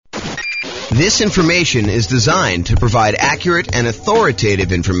This information is designed to provide accurate and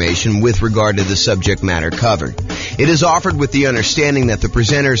authoritative information with regard to the subject matter covered. It is offered with the understanding that the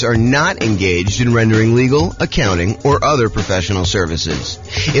presenters are not engaged in rendering legal, accounting, or other professional services.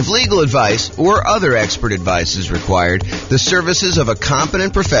 If legal advice or other expert advice is required, the services of a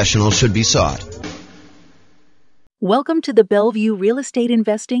competent professional should be sought. Welcome to the Bellevue Real Estate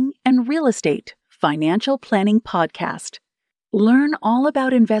Investing and Real Estate Financial Planning Podcast. Learn all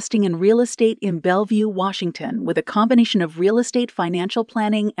about investing in real estate in Bellevue, Washington, with a combination of real estate financial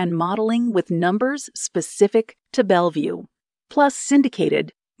planning and modeling with numbers specific to Bellevue, plus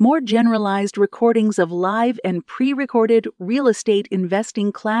syndicated, more generalized recordings of live and pre-recorded real estate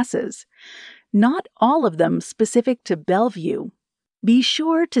investing classes, not all of them specific to Bellevue. Be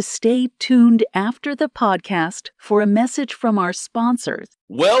sure to stay tuned after the podcast for a message from our sponsors.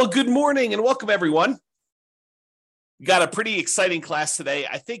 Well, good morning and welcome, everyone. Got a pretty exciting class today.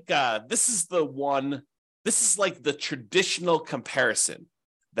 I think this is like the traditional comparison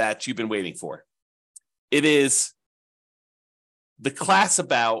that you've been waiting for. It is the class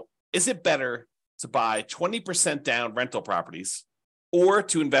about, is it better to buy 20% down rental properties or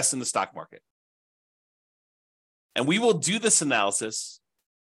to invest in the stock market? And we will do this analysis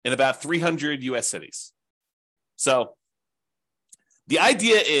in about 300 US cities. So the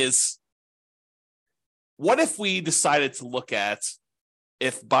idea is, what if we decided to look at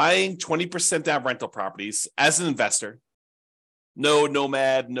if buying 20% down rental properties as an investor, no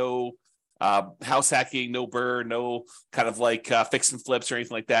nomad, no house hacking, no BRRRR, no kind of like fix and flips or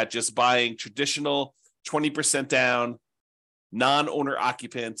anything like that, just buying traditional 20% down, non-owner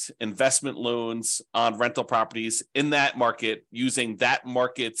occupant investment loans on rental properties in that market, using that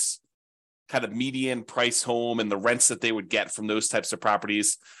market's kind of median price home and the rents that they would get from those types of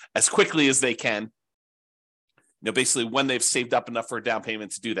properties as quickly as they can. Basically when they've saved up enough for a down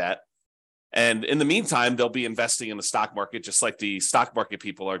payment to do that. And in the meantime, they'll be investing in the stock market, just like the stock market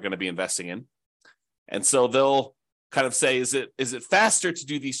people are going to be investing in. And so they'll kind of say, is it faster to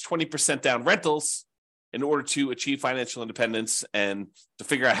do these 20% down rentals in order to achieve financial independence and to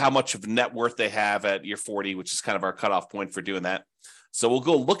figure out how much of net worth they have at year 40, which is kind of our cutoff point for doing that. So we'll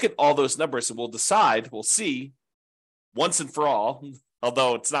go look at all those numbers and we'll see once and for all,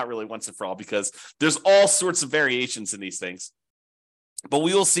 although it's not really once and for all because there's all sorts of variations in these things. But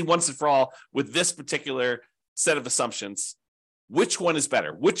we will see once and for all with this particular set of assumptions, which one is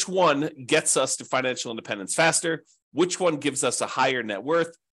better? Which one gets us to financial independence faster? Which one gives us a higher net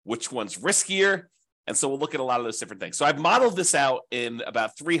worth? Which one's riskier? And so we'll look at a lot of those different things. So I've modeled this out in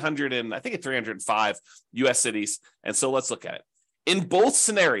about 305 US cities. And so let's look at it. In both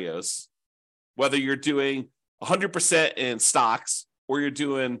scenarios, whether you're doing 100% in stocks or you're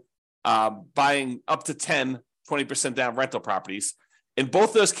doing buying up to 20% down rental properties, in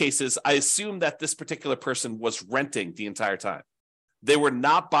both those cases, I assume that this particular person was renting the entire time. They were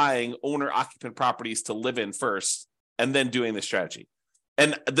not buying owner-occupant properties to live in first and then doing the strategy.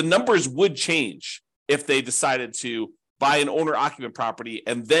 And the numbers would change if they decided to buy an owner-occupant property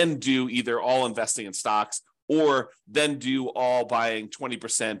and then do either all investing in stocks or then do all buying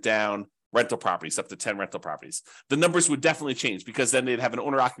 20% down rental properties, up to 10 rental properties. The numbers would definitely change because then they'd have an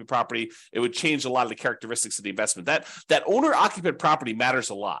owner-occupant property. It would change a lot of the characteristics of the investment. That owner-occupant property matters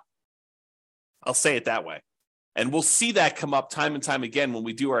a lot. I'll say it that way. And we'll see that come up time and time again when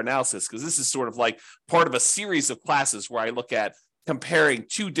we do our analysis, because this is sort of like part of a series of classes where I look at comparing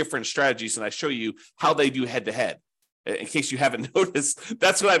two different strategies and I show you how they do head-to-head. In case you haven't noticed,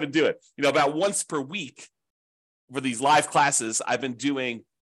 that's what I've been doing. About once per week for these live classes, I've been doing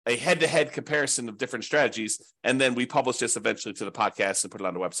a head-to-head comparison of different strategies, and then we publish this eventually to the podcast and put it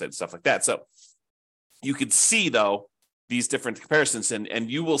on the website and stuff like that. So you can see, though, these different comparisons, and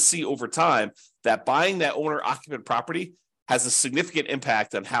you will see over time that buying that owner-occupant property has a significant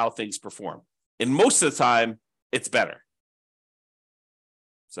impact on how things perform. And most of the time, it's better.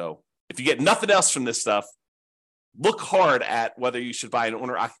 So if you get nothing else from this stuff, look hard at whether you should buy an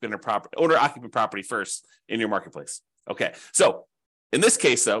owner-occupant property first in your marketplace. Okay, so in this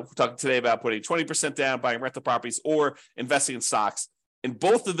case, though, we're talking today about putting 20% down, buying rental properties, or investing in stocks. In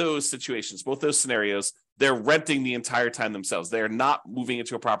both of those situations, both those scenarios, they're renting the entire time themselves. They are not moving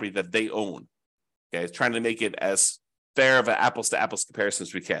into a property that they own. Okay, trying to make it as fair of an apples-to-apples comparison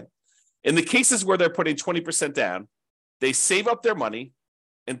as we can. In the cases where they're putting 20% down, they save up their money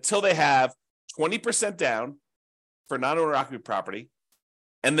until they have 20% down for non-owner occupant property,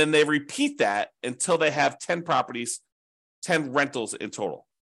 and then they repeat that until they have 10 properties, 10 rentals in total.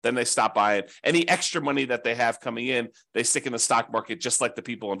 Then they stop buying. Any extra money that they have coming in, they stick in the stock market, just like the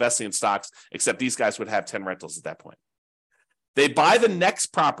people investing in stocks, except these guys would have 10 rentals at that point. They buy the next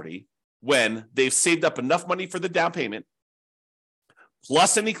property when they've saved up enough money for the down payment,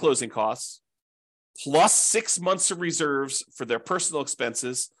 plus any closing costs, plus 6 months of reserves for their personal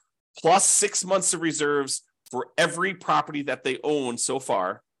expenses, plus 6 months of reserves for every property that they own so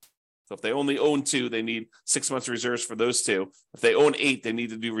far. So if they only own 2, they need 6 months of reserves for those 2. If they own 8, they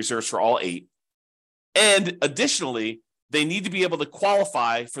need to do reserves for all 8. And additionally, they need to be able to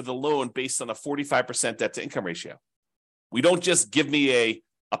qualify for the loan based on a 45% debt to income ratio. We don't just give me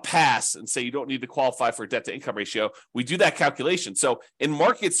a pass and say you don't need to qualify for a debt to income ratio. We do that calculation. So in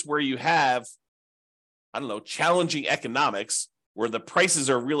markets where you have, challenging economics, where the prices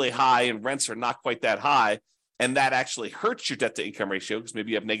are really high and rents are not quite that high, and that actually hurts your debt to income ratio because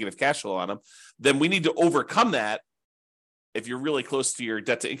maybe you have negative cash flow on them, then we need to overcome that if you're really close to your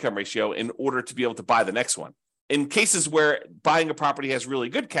debt to income ratio in order to be able to buy the next one. In cases where buying a property has really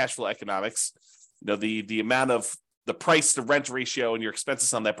good cash flow economics, the amount of the price to rent ratio and your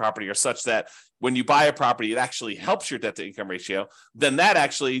expenses on that property are such that when you buy a property, it actually helps your debt to income ratio, then that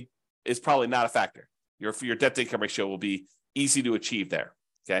actually is probably not a factor. Your debt to income ratio will be easy to achieve there.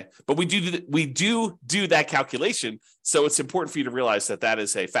 Okay. But we do that calculation. So it's important for you to realize that that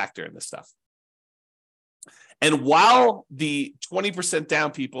is a factor in this stuff. And while the 20%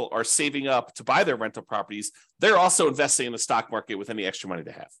 down people are saving up to buy their rental properties, they're also investing in the stock market with any extra money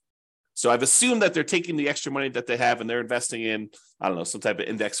they have. So I've assumed that they're taking the extra money that they have and they're investing in, some type of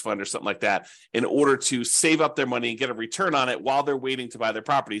index fund or something like that in order to save up their money and get a return on it while they're waiting to buy their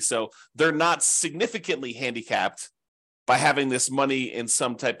property. So they're not significantly handicapped by having this money in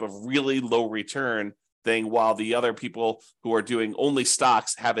some type of really low return thing, while the other people who are doing only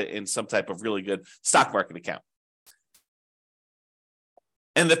stocks have it in some type of really good stock market account.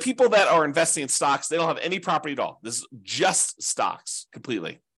 And the people that are investing in stocks, they don't have any property at all. This is just stocks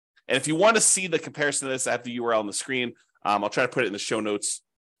completely. And if you want to see the comparison of this, I have the URL on the screen. I'll try to put it in the show notes.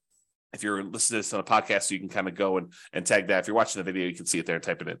 If you're listening to this on a podcast, so you can kind of go and tag that. If you're watching the video, you can see it there and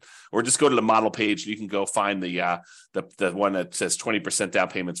type it in. Or just go to the model page and you can go find the one that says 20% down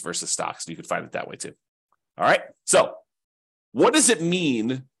payments versus stocks. And you can find it that way too. All right. So what does it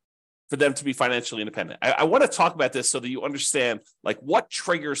mean for them to be financially independent? I want to talk about this so that you understand what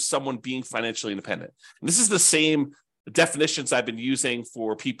triggers someone being financially independent. And this is the same definitions I've been using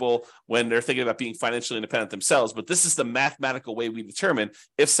for people when they're thinking about being financially independent themselves, but this is the mathematical way we determine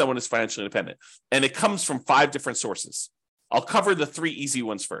if someone is financially independent. And it comes from 5 different sources. I'll cover the 3 easy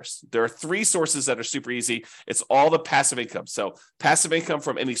ones first. There are 3 sources that are super easy. It's all the passive income. So passive income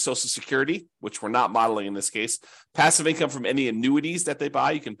from any Social Security, which we're not modeling in this case. Passive income from any annuities that they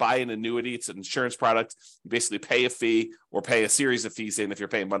buy. You can buy an annuity. It's an insurance product. You basically pay a fee or pay a series of fees in if you're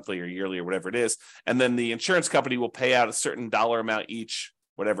paying monthly or yearly or whatever it is. And then the insurance company will pay out a certain dollar amount each,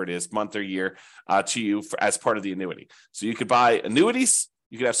 whatever it is, month or year, to you as part of the annuity. So you could buy annuities.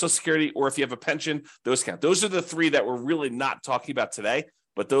 You could have Social Security, or if you have a pension, those count. Those are the 3 that we're really not talking about today,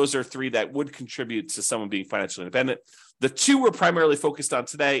 but those are 3 that would contribute to someone being financially independent. The 2 we're primarily focused on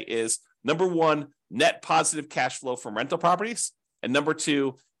today is, number 1, net positive cash flow from rental properties, and number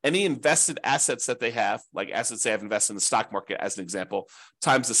 2, any invested assets that they have, like assets they have invested in the stock market, as an example,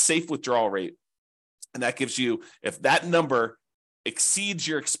 times the safe withdrawal rate. And that gives you, if that number exceeds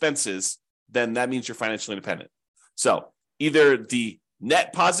your expenses, then that means you're financially independent. So either the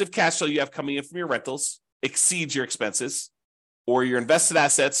net positive cash flow you have coming in from your rentals exceeds your expenses, or your invested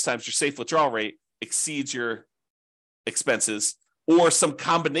assets times your safe withdrawal rate exceeds your expenses, or some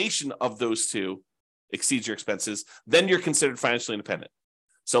combination of those 2 exceeds your expenses, then you're considered financially independent.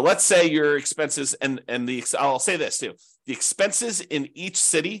 So let's say your expenses, I'll say this too, the expenses in each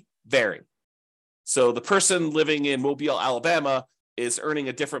city vary. So the person living in Mobile, Alabama is earning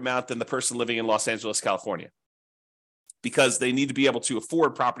a different amount than the person living in Los Angeles, California, because they need to be able to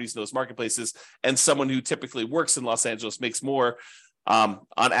afford properties in those marketplaces. And someone who typically works in Los Angeles makes more on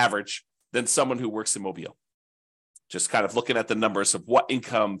average than someone who works in Mobile. Just kind of looking at the numbers of what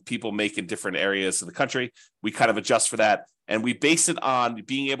income people make in different areas of the country, we kind of adjust for that. And we base it on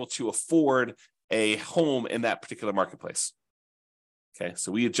being able to afford a home in that particular marketplace. Okay,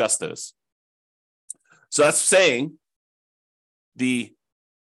 so we adjust those. So that's saying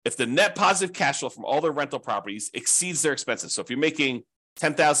if the net positive cash flow from all their rental properties exceeds their expenses. So if you're making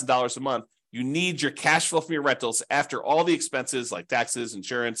 $10,000 a month, you need your cash flow from your rentals after all the expenses like taxes,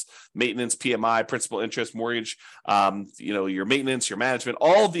 insurance, maintenance, PMI, principal, interest, mortgage, your maintenance, your management,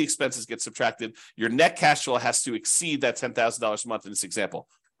 all of the expenses get subtracted. Your net cash flow has to exceed that $10,000 a month in this example.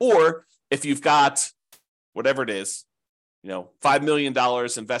 Or if you've got whatever it is, $5 million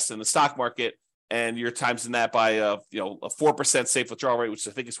invested in the stock market, and you're timesing that by a 4% safe withdrawal rate, which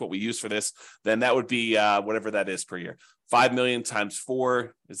I think is what we use for this, then that would be whatever that is per year. $5 million times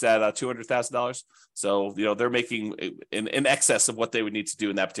 4 is that $200,000. So they're making in excess of what they would need to do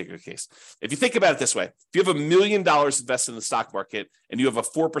in that particular case. If you think about it this way, if you have $1 million invested in the stock market and you have a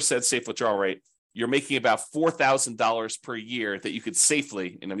 4% safe withdrawal rate, you're making about $4,000 per year that you could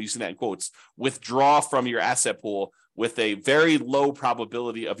safely, and I'm using that in quotes, withdraw from your asset pool with a very low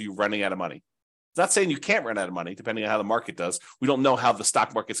probability of you running out of money. It's not saying you can't run out of money, depending on how the market does. We don't know how the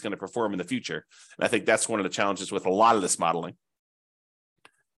stock market's going to perform in the future. And I think that's one of the challenges with a lot of this modeling.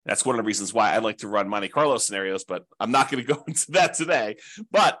 That's one of the reasons why I like to run Monte Carlo scenarios, but I'm not going to go into that today.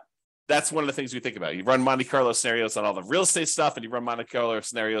 But that's one of the things we think about. You run Monte Carlo scenarios on all the real estate stuff, and you run Monte Carlo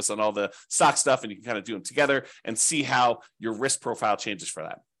scenarios on all the stock stuff, and you can kind of do them together and see how your risk profile changes for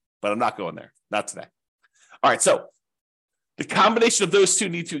that. But I'm not going there, not today. All right, so the combination of those two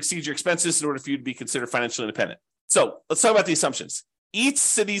need to exceed your expenses in order for you to be considered financially independent. So let's talk about the assumptions. Each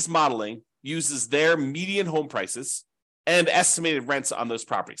city's modeling uses their median home prices and estimated rents on those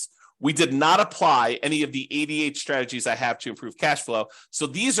properties. We did not apply any of the 88 strategies I have to improve cash flow. So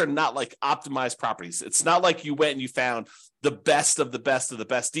these are not like optimized properties. It's not like you went and you found the best of the best of the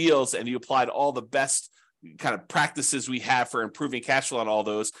best deals and you applied all the best kind of practices we have for improving cash flow on all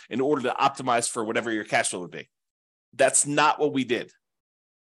those in order to optimize for whatever your cash flow would be. That's not what we did.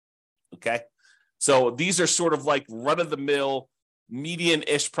 Okay. So these are sort of like run-of-the-mill,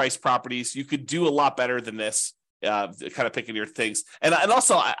 median-ish price properties. You could do a lot better than this, kind of picking your things. And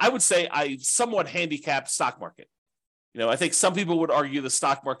also, I would say I somewhat handicapped stock market. I think some people would argue the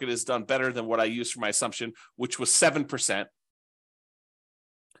stock market has done better than what I used for my assumption, which was 7%.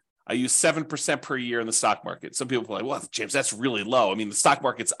 I use 7% per year in the stock market. Some people are like, well, James, that's really low. I mean, the stock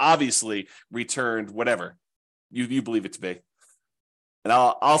market's obviously returned whatever you believe it to be. And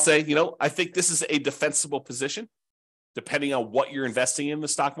I'll say, I think this is a defensible position, depending on what you're investing in the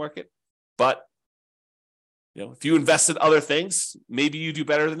stock market. But, if you invest in other things, maybe you do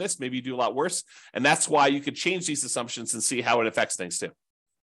better than this, maybe you do a lot worse. And that's why you could change these assumptions and see how it affects things too.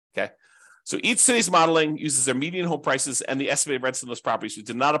 Okay. So each city's modeling uses their median home prices and the estimated rents on those properties. We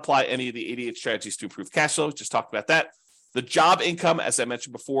did not apply any of the 88 strategies to improve cash flow. Just talked about that. The job income, as I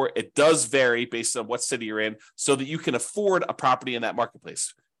mentioned before, it does vary based on what city you're in so that you can afford a property in that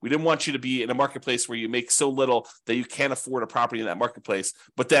marketplace. We didn't want you to be in a marketplace where you make so little that you can't afford a property in that marketplace.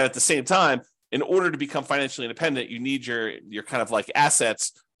 But then at the same time, in order to become financially independent, you need your kind of like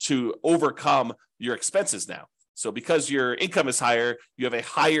assets to overcome your expenses now. So because your income is higher, you have a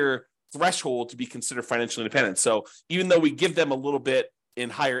higher threshold to be considered financially independent. So even though we give them a little bit in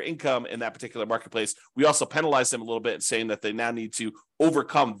higher income in that particular marketplace, we also penalize them a little bit, saying that they now need to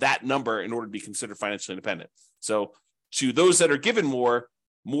overcome that number in order to be considered financially independent. So to those that are given more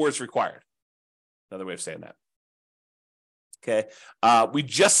is required. Another way of saying that. Okay. We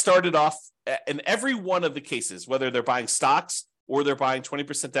just started off in every one of the cases, whether they're buying stocks or they're buying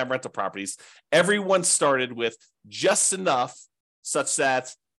 20% down rental properties, everyone started with just enough such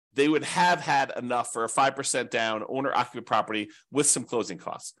that they would have had enough for a 5% down owner-occupant property with some closing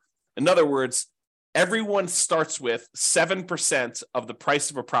costs. In other words, everyone starts with 7% of the price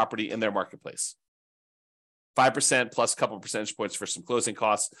of a property in their marketplace. 5% plus a couple of percentage points for some closing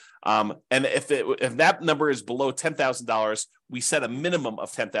costs. And if that number is below $10,000, we set a minimum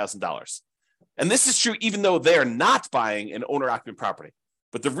of $10,000. And this is true even though they're not buying an owner-occupant property.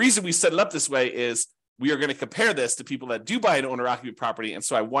 But the reason we set it up this way is we are going to compare this to people that do buy an owner-occupant property. And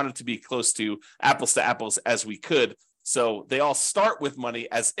so I wanted to be close to apples as we could. So they all start with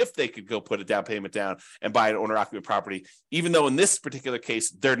money as if they could go put a down payment down and buy an owner-occupant property, even though in this particular case,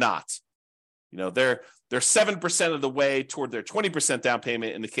 they're not. They're 7% of the way toward their 20% down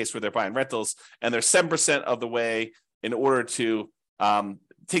payment in the case where they're buying rentals, and they're 7% of the way in order to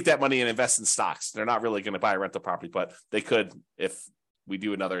take that money and invest in stocks. They're not really going to buy a rental property, but they could if we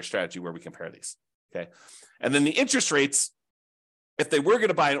do another strategy where we compare these. Okay. And then the interest rates, if they were going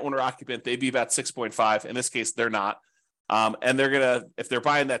to buy an owner occupant, they'd be about 6.5. In this case, they're not. And if they're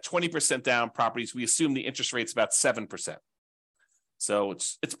buying that 20% down properties, we assume the interest rate's about 7%. So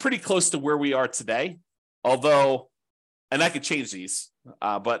it's pretty close to where we are today, although, and I could change these,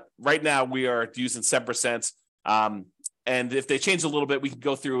 but right now we are using 7%. And if they change a little bit, we can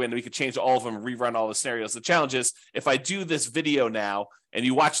go through and we could change all of them and rerun all the scenarios. The challenge is if I do this video now and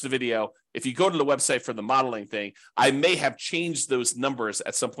you watch the video, if you go to the website for the modeling thing, I may have changed those numbers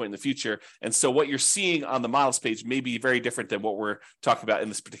at some point in the future. And so what you're seeing on the models page may be very different than what we're talking about in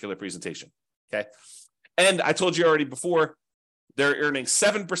this particular presentation. Okay. And I told you already before, they're earning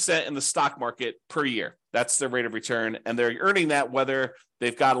 7% in the stock market per year. That's their rate of return. And they're earning that whether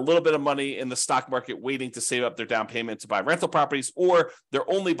they've got a little bit of money in the stock market waiting to save up their down payment to buy rental properties, or they're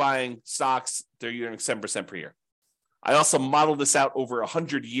only buying stocks, they're earning 7% per year. I also modeled this out over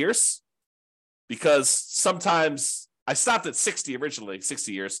 100 years because sometimes I stopped at 60 originally,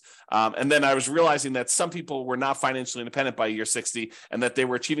 60 years. And then I was realizing that some people were not financially independent by year 60 and that they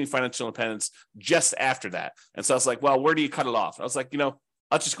were achieving financial independence just after that. And so I was like, well, where do you cut it off? I was like,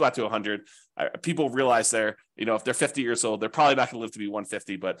 I'll just go out to 100. People realize if they're 50 years old, they're probably not going to live to be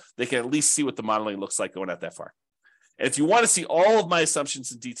 150, but they can at least see what the modeling looks like going out that far. And if you want to see all of my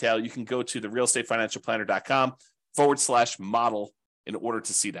assumptions in detail, you can go to the realestatefinancialplanner.com/model in order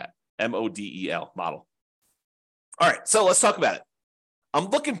to see that. MODEL, model. All right, so let's talk about it. I'm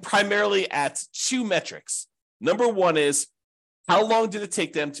looking primarily at two metrics. Number one is how long did it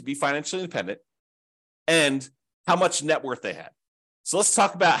take them to be financially independent and how much net worth they had. So let's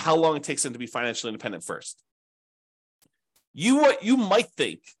talk about how long it takes them to be financially independent first. You might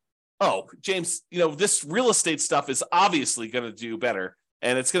think, oh, James, this real estate stuff is obviously going to do better,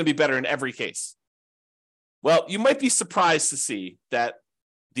 and it's going to be better in every case. Well, you might be surprised to see that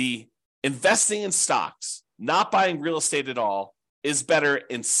the investing in stocks, not buying real estate at all, is better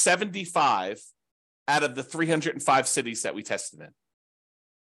in 75 out of the 305 cities that we tested in.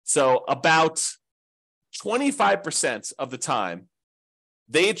 So about 25% of the time,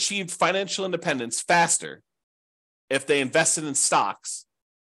 they achieved financial independence faster if they invested in stocks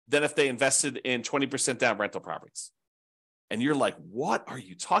than if they invested in 20% down rental properties. And you're like, what are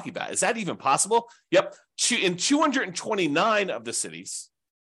you talking about? Is that even possible? Yep. In 229 of the cities,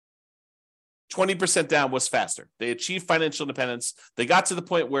 20% down was faster. They achieved financial independence. They got to the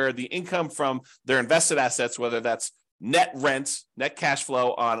point where the income from their invested assets, whether that's net rent, net cash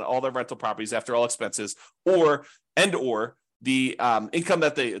flow on all their rental properties after all expenses, or the income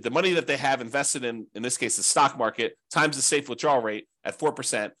that the money that they have invested in this case, the stock market, times the safe withdrawal rate at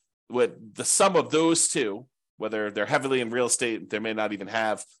 4%, with the sum of those two, whether they're heavily in real estate, they may not even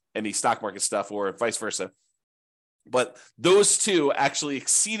have any stock market stuff or vice versa. But those two actually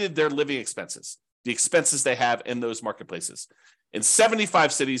exceeded their living expenses, the expenses they have in those marketplaces. In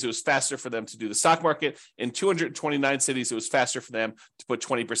 75 cities, it was faster for them to do the stock market. In 229 cities, it was faster for them to put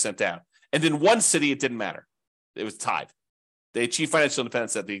 20% down. And in one city, it didn't matter. It was tied. They achieved financial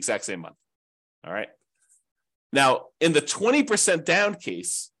independence at the exact same month. All right. Now, in the 20% down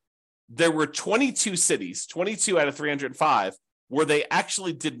case, there were 22 cities, 22 out of 305, where they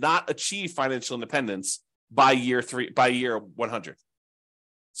actually did not achieve financial independence by year 100.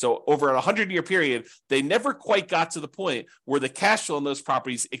 So over a 100-year period, they never quite got to the point where the cash flow in those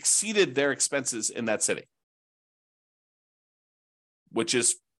properties exceeded their expenses in that city, which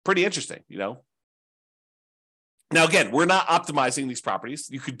is pretty interesting, Now, again, we're not optimizing these properties.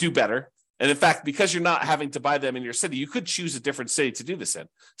 You could do better. And in fact, because you're not having to buy them in your city, you could choose a different city to do this in,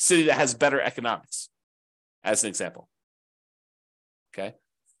 city that has better economics, as an example. Okay.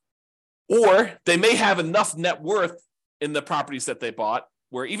 Or they may have enough net worth in the properties that they bought,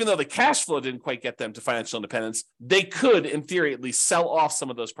 where even though the cash flow didn't quite get them to financial independence, they could, in theory, at least sell off some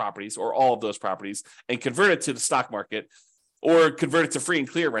of those properties or all of those properties and convert it to the stock market or convert it to free and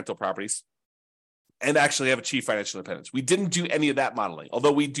clear rental properties and actually have achieved financial independence. We didn't do any of that modeling,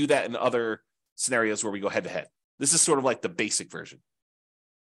 although we do that in other scenarios where we go head to head. This is sort of like the basic version.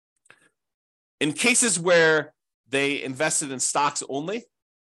 In cases where they invested in stocks only,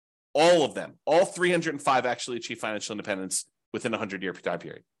 all of them, all 305 actually achieved financial independence within a 100-year time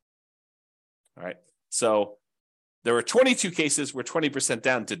period. All right. So there were 22 cases where 20%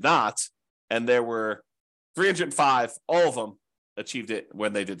 down did not, and there were 305, all of them achieved it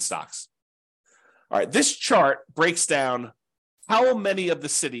when they did stocks. All right. This chart breaks down how many of the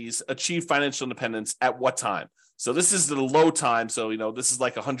cities achieved financial independence at what time. So this is the low time. So, this is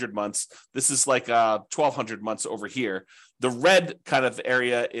like 100 months. This is like 1,200 months over here. The red kind of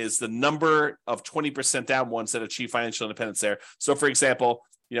area is the number of 20% down ones that achieve financial independence there. So, for example,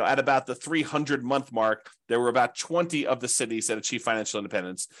 at about the 300-month mark, there were about 20 of the cities that achieved financial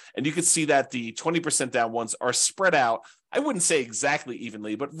independence. And you can see that the 20% down ones are spread out, I wouldn't say exactly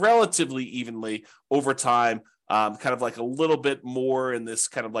evenly, but relatively evenly over time. Kind of like a little bit more in this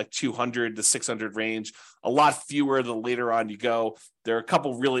kind of like 200 to 600 range, a lot fewer the later on you go. There are a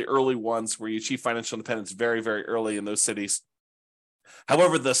couple really early ones where you achieve financial independence very, very early in those cities.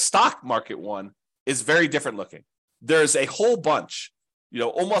 However, the stock market one is very different looking. There's a whole bunch,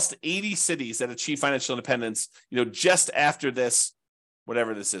 almost 80 cities that achieve financial independence, just after this,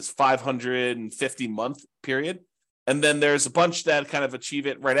 whatever this is, 550 month period. And then there's a bunch that kind of achieve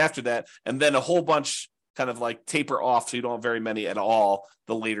it right after that. And then a whole bunch kind of like taper off, so you don't have very many at all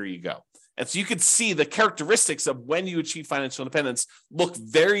the later you go. And so you can see the characteristics of when you achieve financial independence look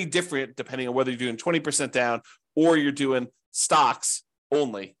very different depending on whether you're doing 20% down or you're doing stocks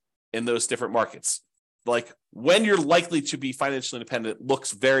only in those different markets. Like when you're likely to be financially independent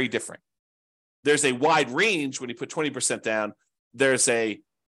looks very different. There's a wide range when you put 20% down. There's a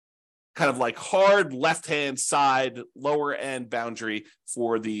kind of like hard left-hand side, lower end boundary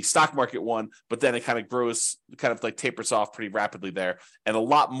for the stock market one, but then it kind of grows, kind of like tapers off pretty rapidly there. And a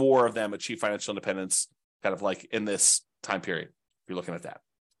lot more of them achieve financial independence kind of like in this time period, if you're looking at that.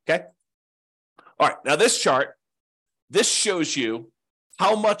 Okay. All right. Now this chart, this shows you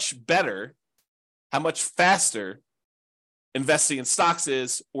how much better, how much faster investing in stocks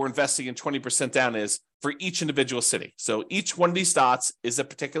is or investing in 20% down is for each individual city. So each one of these dots is a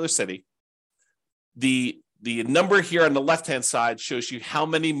particular city. The number here on the left-hand side shows you how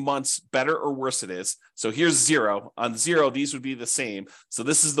many months better or worse it is. So here's 0. On 0, these would be the same. So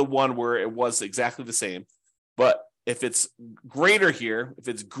this is the one where it was exactly the same. But if it's greater here, if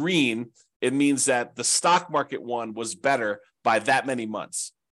it's green, it means that the stock market one was better by that many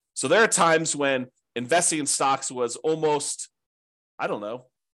months. So there are times when investing in stocks was almost, I don't know,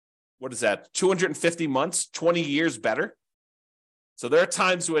 what is that? 250 months, 20 years better. So there are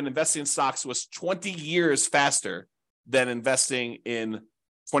times when investing in stocks was 20 years faster than investing in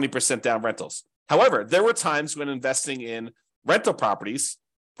 20% down rentals. However, there were times when investing in rental properties,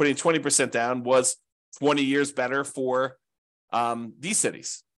 putting 20% down was 20 years better for these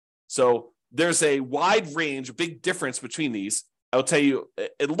cities. So there's a wide range, a big difference between these. I'll tell you,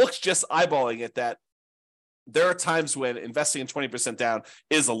 it looks just eyeballing it that there are times when investing in 20% down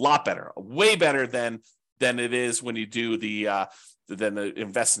is a lot better, way better than it is when you do the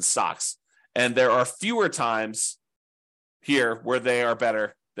invest in stocks. And there are fewer times here where they are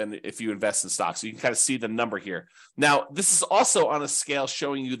better than if you invest in stocks. So you can kind of see the number here. Now, this is also on a scale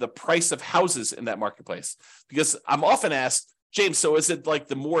showing you the price of houses in that marketplace, because I'm often asked, James, so is it like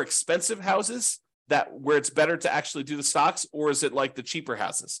the more expensive houses that where it's better to actually do the stocks, or is it like the cheaper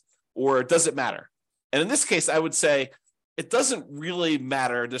houses, or does it matter? And in this case, I would say it doesn't really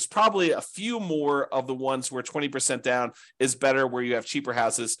matter. There's probably a few more of the ones where 20% down is better, where you have cheaper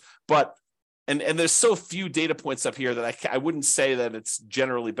houses, but and there's so few data points up here that I wouldn't say that it's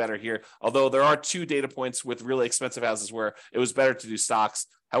generally better here, although there are 2 data points with really expensive houses where it was better to do stocks.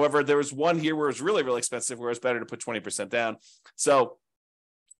 However, there was one here where it was really, really expensive, where it's better to put 20% down. So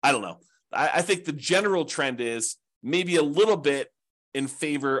I don't know. I think the general trend is maybe a little bit in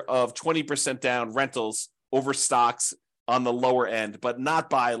favor of 20% down rentals over stocks on the lower end, but not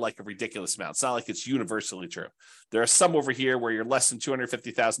by like a ridiculous amount. It's not like it's universally true. There are some over here where you're less than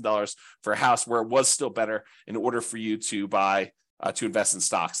 $250,000 for a house where it was still better in order for you to buy, to invest in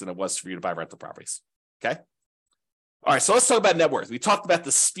stocks than it was for you to buy rental properties. Okay. All right. So let's talk about net worth. We talked about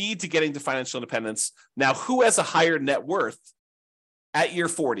the speed to getting to financial independence. Now, who has a higher net worth at year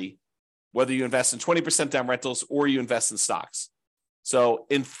 40, whether you invest in 20% down rentals or you invest in stocks? So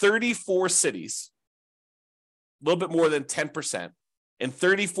in 34 cities, a little bit more than 10%, in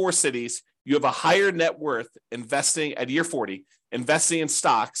 34 cities, you have a higher net worth investing at year 40, investing in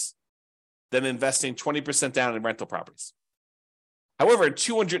stocks than investing 20% down in rental properties. However, in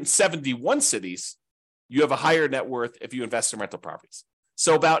 271 cities, you have a higher net worth if you invest in rental properties.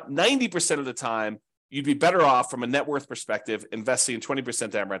 So about 90% of the time, you'd be better off from a net worth perspective investing in 20%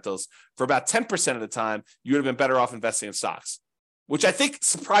 down rentals. For about 10% of the time, you would have been better off investing in stocks, which I think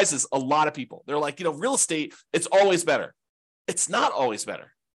surprises a lot of people. They're like, real estate, it's always better. It's not always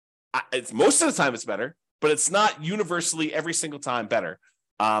better. It's most of the time it's better, but it's not universally every single time better.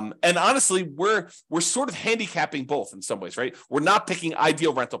 And honestly, we're sort of handicapping both in some ways, right? We're not picking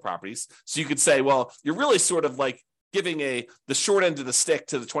ideal rental properties. So you could say, well, you're really sort of like giving the short end of the stick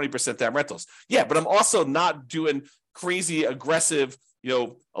to the 20% down rentals. Yeah, but I'm also not doing crazy aggressive, a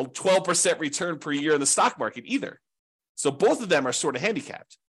 12% return per year in the stock market either. So both of them are sort of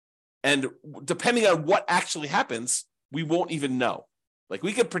handicapped. And depending on what actually happens, we won't even know. Like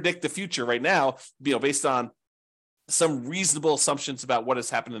we could predict the future right now, based on some reasonable assumptions about what has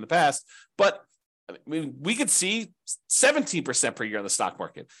happened in the past. But I mean, we could see 17% per year in the stock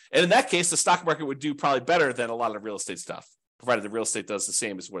market. And in that case, the stock market would do probably better than a lot of real estate stuff, provided the real estate does the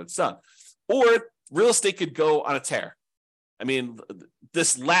same as what it's done. Or real estate could go on a tear. I mean,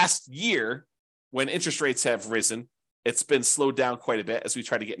 this last year, when interest rates have risen, it's been slowed down quite a bit as we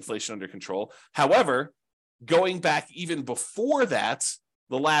try to get inflation under control. However, going back even before that,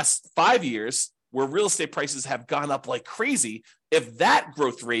 the last 5 years, where real estate prices have gone up like crazy, if that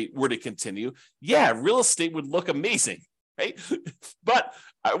growth rate were to continue, yeah, real estate would look amazing. right? But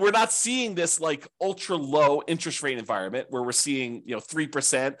we're not seeing this like ultra low interest rate environment where we're seeing 3%,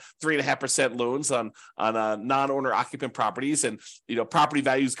 3.5% loans on non-owner occupant properties, and property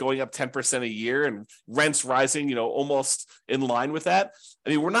values going up 10% a year and rents rising almost in line with that. I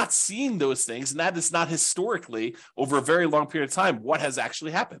mean, we're not seeing those things, and that is not historically over a very long period of time what has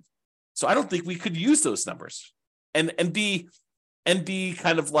actually happened. So I don't think we could use those numbers and be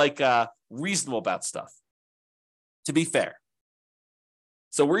kind of like reasonable about stuff, to be fair.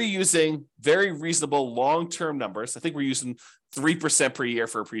 So we're using very reasonable long-term numbers. I think we're using 3% per year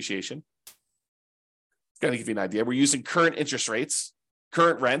for appreciation. Kind of give you an idea. We're using current interest rates,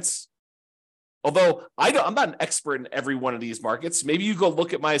 current rents. Although I'm not an expert in every one of these markets. Maybe you go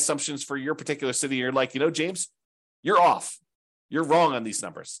look at my assumptions for your particular city and you're like, James, you're off. You're wrong on these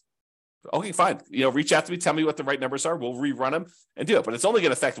numbers. Okay, fine. Reach out to me, tell me what the right numbers are. We'll rerun them and do it. But it's only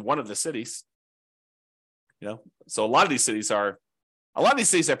going to affect one of the cities. So a lot of these cities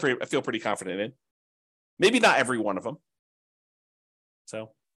I feel pretty confident in. Maybe not every one of them.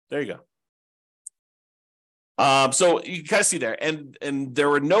 So there you go. So you can kind of see there, and there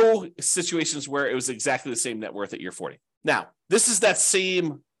were no situations where it was exactly the same net worth at year 40. Now, this is that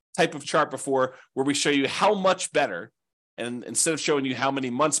same type of chart before where we show you how much better, and instead of showing you how many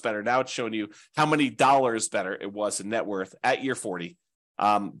months better, now it's showing you how many dollars better it was in net worth at year 40,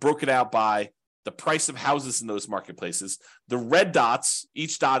 broken out by the price of houses in those marketplaces. The red dots,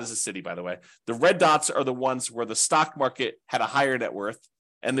 each dot is a city, by the way. The red dots are the ones where the stock market had a higher net worth,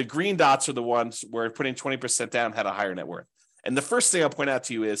 and the green dots are the ones where putting 20% down had a higher net worth. And the first thing I'll point out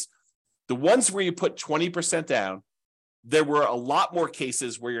to you is the ones where you put 20% down, there were a lot more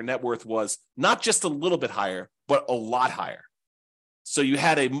cases where your net worth was not just a little bit higher, but a lot higher. So you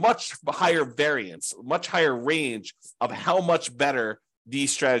had a much higher variance, much higher range of how much better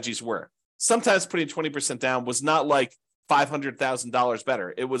these strategies were. Sometimes putting 20% down was not like $500,000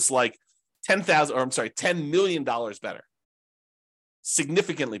 better. It was like $10 million better,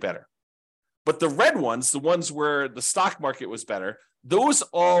 significantly better. But the red ones, the ones where the stock market was better, those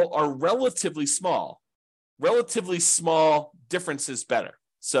all are relatively small differences better.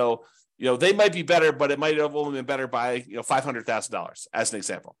 So, they might be better, but it might have only been better by, $500,000 as an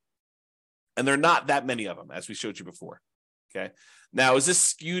example. And there are not that many of them, as we showed you before. Okay. Now, is this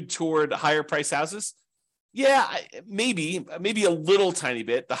skewed toward higher price houses? Yeah, maybe a little tiny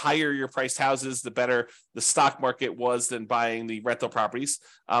bit. The higher your priced houses, the better the stock market was than buying the rental properties.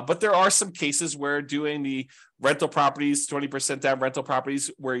 But there are some cases where doing the rental properties, 20% down rental properties,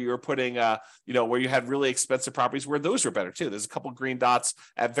 where you're putting, where you had really expensive properties, where those were better too. There's a couple green dots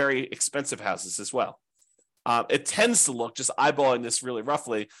at very expensive houses as well. It tends to look, just eyeballing this really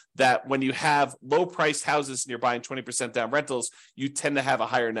roughly, that when you have low-priced houses and you're buying 20% down rentals, you tend to have a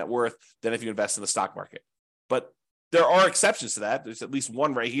higher net worth than if you invest in the stock market. But there are exceptions to that. There's at least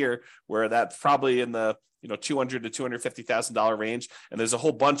one right here where that's probably in the $200,000 to $250,000 range, and there's a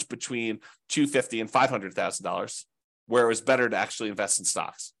whole bunch between $250,000 and $500,000 where it was better to actually invest in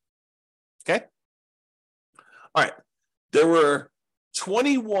stocks. Okay. All right. There were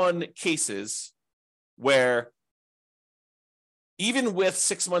 21 cases where even with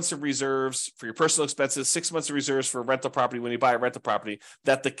 6 months of reserves for your personal expenses, 6 months of reserves for a rental property when you buy a rental property,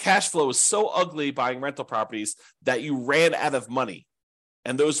 that the cash flow is so ugly buying rental properties that you ran out of money.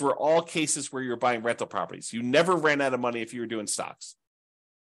 And those were all cases where you were buying rental properties. You never ran out of money if you were doing stocks.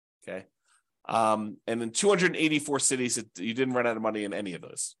 Okay. And in 284 cities, you didn't run out of money in any of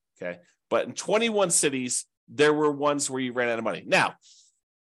those. Okay. But in 21 cities, there were ones where you ran out of money. Now,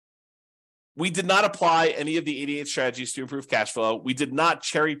 we did not apply any of the 88 strategies to improve cash flow. We did not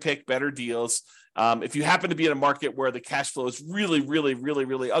cherry pick better deals. If you happen to be in a market where the cash flow is really, really, really,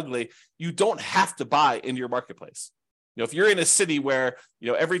 really ugly, you don't have to buy into your marketplace. If you're in a city where,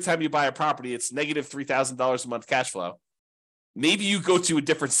 every time you buy a property, it's negative $3,000 a month cash flow, maybe you go to a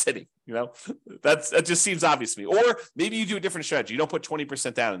different city. That just seems obvious to me. Or maybe you do a different strategy. You don't put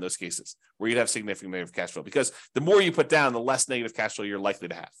 20% down in those cases where you'd have significant negative cash flow, because the more you put down, the less negative cash flow you're likely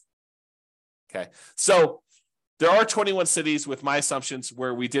to have. Okay, so there are 21 cities with my assumptions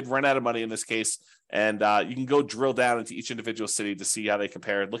where we did run out of money in this case, and you can go drill down into each individual city to see how they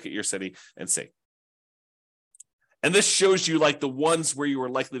compare. Look at your city and see. And this shows you like the ones where you were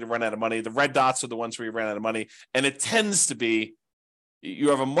likely to run out of money. The red dots are the ones where you ran out of money, and it tends to be you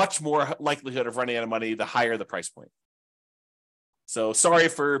have a much more likelihood of running out of money the higher the price point. So sorry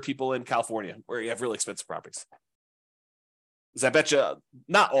for people in California where you have really expensive properties. Because I bet you,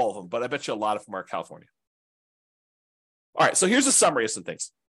 not all of them, but I bet you a lot of them are California. All right, so here's a summary of some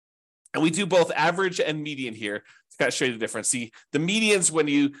things. And we do both average and median here to kind of show you the difference. See, the medians, when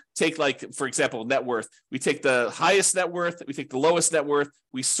you take, like, for example, net worth, we take the highest net worth, we take the lowest net worth,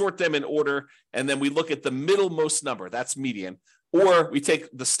 we sort them in order, and then we look at the middlemost number. That's median. Or we take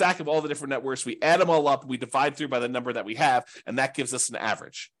the stack of all the different net worths, we add them all up, we divide through by the number that we have, and that gives us an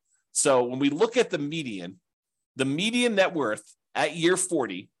average. So when we look at the median net worth at year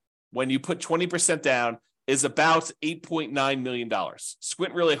 40, when you put 20% down, is about $8.9 million.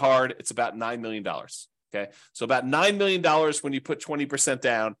 Squint really hard, it's about $9 million. Okay, so about $9 million when you put 20%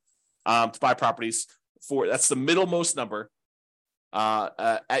 down to buy properties. That's the middlemost number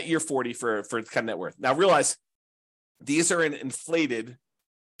at year 40 for kind of net worth. Now realize these are in inflated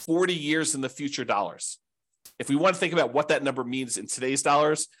 40 years in the future dollars. If we want to think about what that number means in today's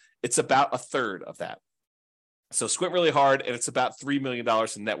dollars, it's about a third of that. So squint really hard, and it's about $3 million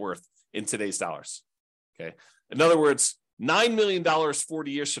in net worth in today's dollars. Okay. In other words, $9 million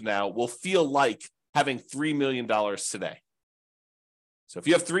 40 years from now will feel like having $3 million today. So if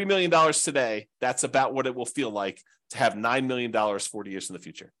you have $3 million today, that's about what it will feel like to have $9 million 40 years in the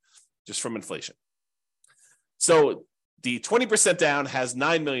future, just from inflation. So the 20% down has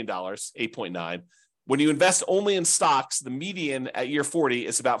 $9 million, 8.9. When you invest only in stocks, the median at year 40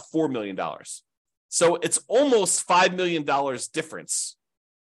 is about $4 million. So it's almost $5 million difference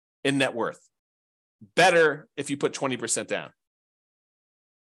in net worth. Better if you put 20% down.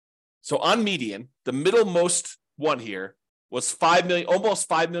 So on median, the middlemost one here was almost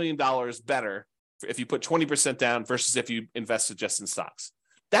 $5 million better if you put 20% down versus if you invested just in stocks.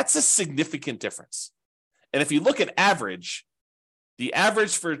 That's a significant difference. And if you look at average, the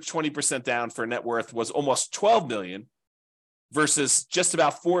average for 20% down for net worth was almost 12 million versus just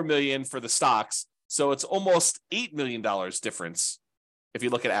about 4 million for the stocks. So it's almost $8 million difference if you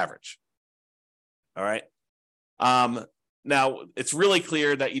look at average. All right. Now, it's really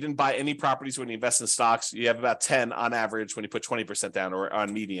clear that you didn't buy any properties when you invest in stocks. You have about 10 on average when you put 20% down, or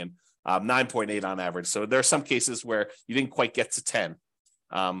on median, 9.8 on average. So there are some cases where you didn't quite get to 10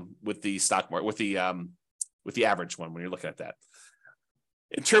 with the stock market, with the average one when you're looking at that.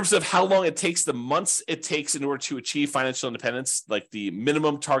 In terms of how long it takes, the months it takes in order to achieve financial independence, like the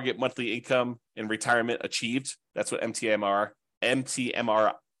minimum target monthly income in retirement achieved, that's what MTMIR,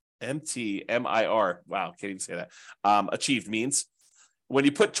 wow, can't even say that, achieved means. When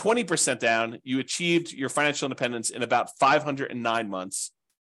you put 20% down, you achieved your financial independence in about 509 months.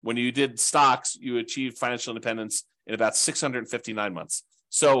 When you did stocks, you achieved financial independence in about 659 months.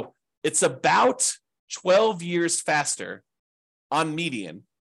 So it's about 12 years faster on median,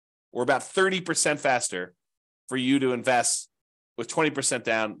 or about 30% faster for you to invest with 20%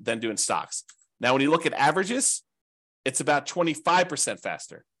 down than doing stocks. Now, when you look at averages, it's about 25%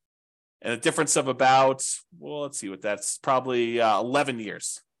 faster. And a difference of about, well, let's see what that's, probably 11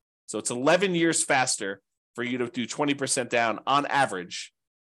 years. So it's 11 years faster for you to do 20% down on average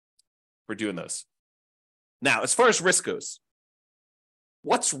for doing those. Now, as far as risk goes,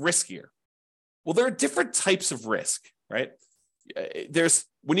 what's riskier? Well, there are different types of risk, right?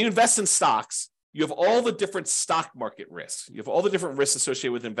 When you invest in stocks, you have all the different stock market risks. You have all the different risks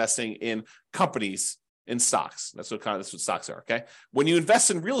associated with investing in companies in stocks. That's what stocks are, okay? When you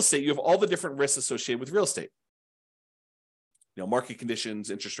invest in real estate, you have all the different risks associated with real estate. You know, market conditions,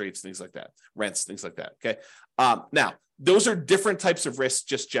 interest rates, things like that, rents, things like that, okay? Now, those are different types of risks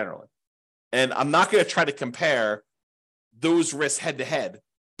just generally. And I'm not going to try to compare those risks head to head,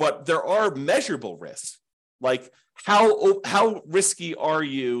 but there are measurable risks. Like how risky are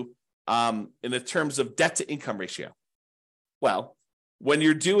you in the terms of debt to income ratio? Well, when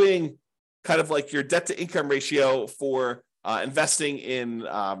you're doing kind of like your debt to income ratio for investing in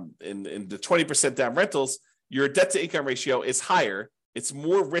the 20% down rentals, your debt to income ratio is higher. It's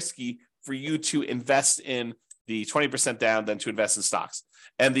more risky for you to invest in the 20% down than to invest in stocks.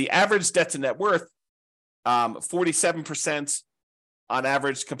 And the average debt to net worth, 47% on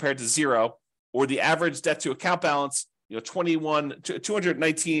average compared to zero, or the average debt to account balance,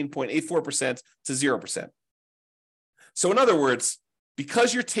 219.84% to 0%. So in other words,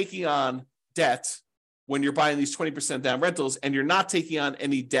 because you're taking on debt when you're buying these 20% down rentals, and you're not taking on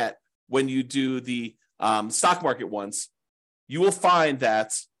any debt when you do the stock market ones, you will find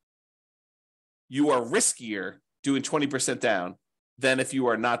that you are riskier doing 20% down than if you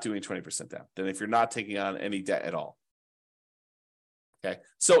are not doing 20% down, than if you're not taking on any debt at all. Okay,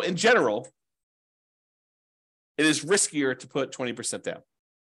 so in general, it is riskier to put 20% down.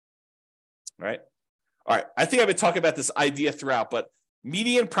 All right. I think I've been talking about this idea throughout, but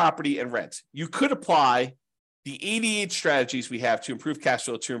median property and rent. You could apply the 88 strategies we have to improve cash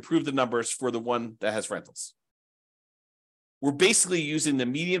flow, to improve the numbers for the one that has rentals. we're basically using the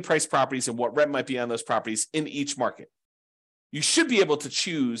median price properties and what rent might be on those properties in each market. You should be able to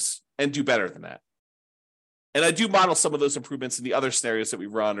choose and do better than that. And I do model some of those improvements in the other scenarios that we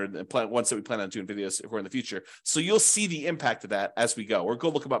run or the ones that we plan on doing videos if we're in the future. So you'll see the impact of that as we go, or go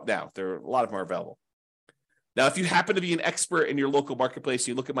look them up now. There are a lot of them are available. Now, if you happen to be an expert in your local marketplace,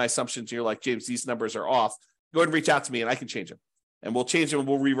 you look at my assumptions and you're like, James, these numbers are off, go ahead and reach out to me and I can change them. And we'll change them and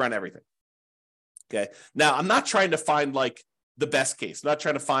we'll rerun everything. Okay. Now, I'm not trying to find like the best case. I'm not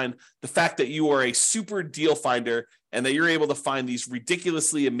trying to find the fact that you are a super deal finder and that you're able to find these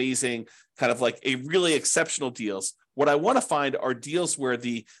ridiculously amazing, kind of like a really exceptional deals. What I want to find are deals where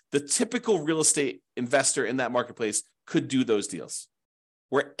the typical real estate investor in that marketplace could do those deals.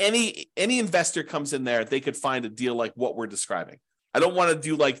 Where any investor comes in there, they could find a deal like what we're describing. I don't want to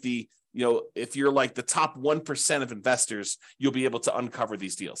do like if you're like the top 1% of investors, you'll be able to uncover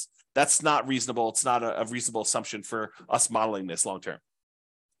these deals. That's not reasonable. It's not a reasonable assumption for us modeling this long-term.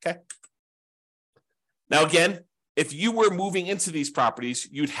 Okay. Now, again, if you were moving into these properties,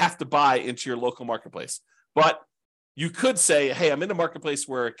 you'd have to buy into your local marketplace. But you could say, hey, I'm in a marketplace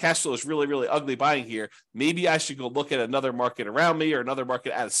where cash flow is really, really ugly buying here. Maybe I should go look at another market around me or another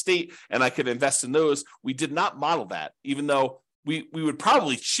market out of state, and I could invest in those. We did not model that, even though we would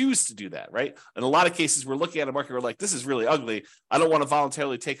probably choose to do that, right? In a lot of cases, we're looking at a market, we're like, this is really ugly. I don't want to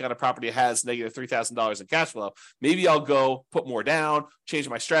voluntarily take on a property that has negative $3,000 in cash flow. Maybe I'll go put more down, change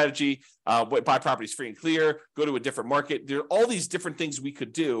my strategy, buy properties free and clear, go to a different market. There are all these different things we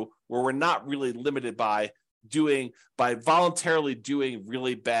could do where we're not really limited by voluntarily doing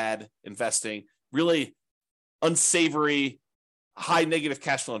really bad investing, really unsavory, high negative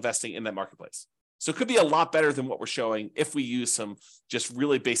cash flow investing in that marketplace. So it could be a lot better than what we're showing if we use some just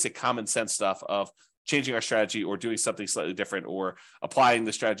really basic common sense stuff of changing our strategy or doing something slightly different or applying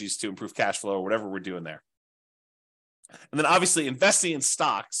the strategies to improve cash flow or whatever we're doing there. And then obviously investing in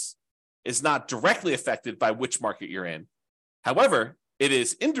stocks is not directly affected by which market you're in. However, it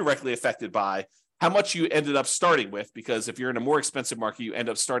is indirectly affected by how much you ended up starting with, because if you're in a more expensive market, you end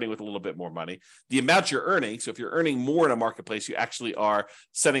up starting with a little bit more money. The amount you're earning, so if you're earning more in a marketplace, you actually are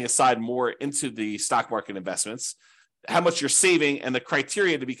setting aside more into the stock market investments. How much you're saving and the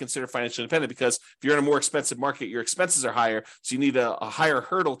criteria to be considered financially independent, because if you're in a more expensive market, your expenses are higher, so you need a higher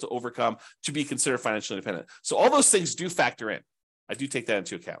hurdle to overcome to be considered financially independent. So all those things do factor in. I do take that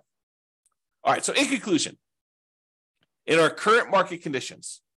into account. All right, so in conclusion, in our current market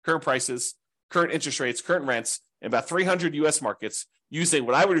conditions, current prices, current interest rates, current rents in about 300 U.S. markets using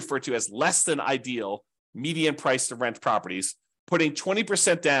what I would refer to as less than ideal median price to rent properties, putting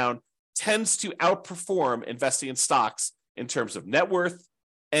 20% down tends to outperform investing in stocks in terms of net worth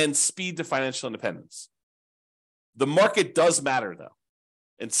and speed to financial independence. The market does matter, though.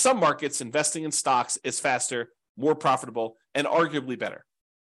 In some markets, investing in stocks is faster, more profitable, and arguably better.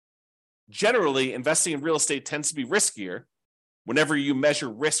 Generally, investing in real estate tends to be riskier, whenever you measure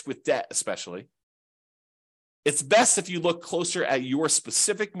risk with debt, especially. It's best if you look closer at your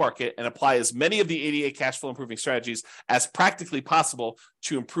specific market and apply as many of the 88 cash flow improving strategies as practically possible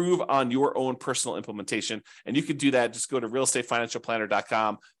to improve on your own personal implementation. And you can do that. Just go to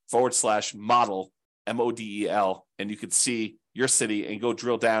realestatefinancialplanner.com/model, MODEL, and you can see your city and go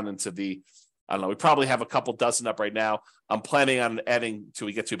drill down into we probably have a couple dozen up right now. I'm planning on adding till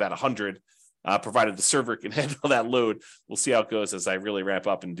we get to about 100. Provided the server can handle that load. We'll see how it goes as I really ramp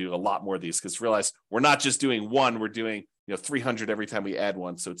up and do a lot more of these, because realize we're not just doing one, we're doing 300 every time we add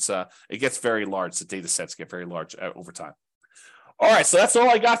one. So it gets very large. The data sets get very large over time. All right, so that's all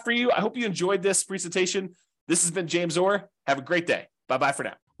I got for you. I hope you enjoyed this presentation. This has been James Orr. Have a great day. Bye-bye for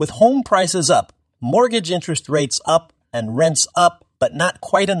now. With home prices up, mortgage interest rates up, and rents up, but not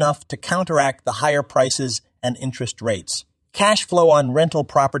quite enough to counteract the higher prices and interest rates, cash flow on rental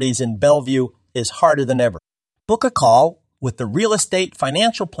properties in Bellevue is harder than ever. Book a call with the Real Estate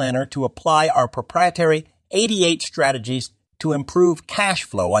Financial Planner to apply our proprietary 88 strategies to improve cash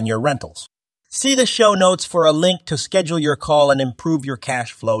flow on your rentals. See the show notes for a link to schedule your call and improve your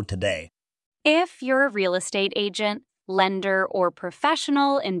cash flow today. If you're a real estate agent, lender, or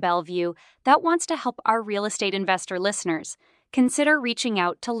professional in Bellevue that wants to help our real estate investor listeners, consider reaching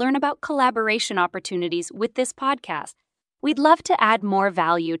out to learn about collaboration opportunities with this podcast. We'd love to add more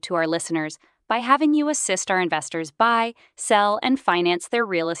value to our listeners by having you assist our investors buy, sell, and finance their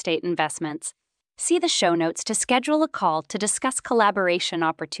real estate investments. See the show notes to schedule a call to discuss collaboration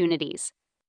opportunities.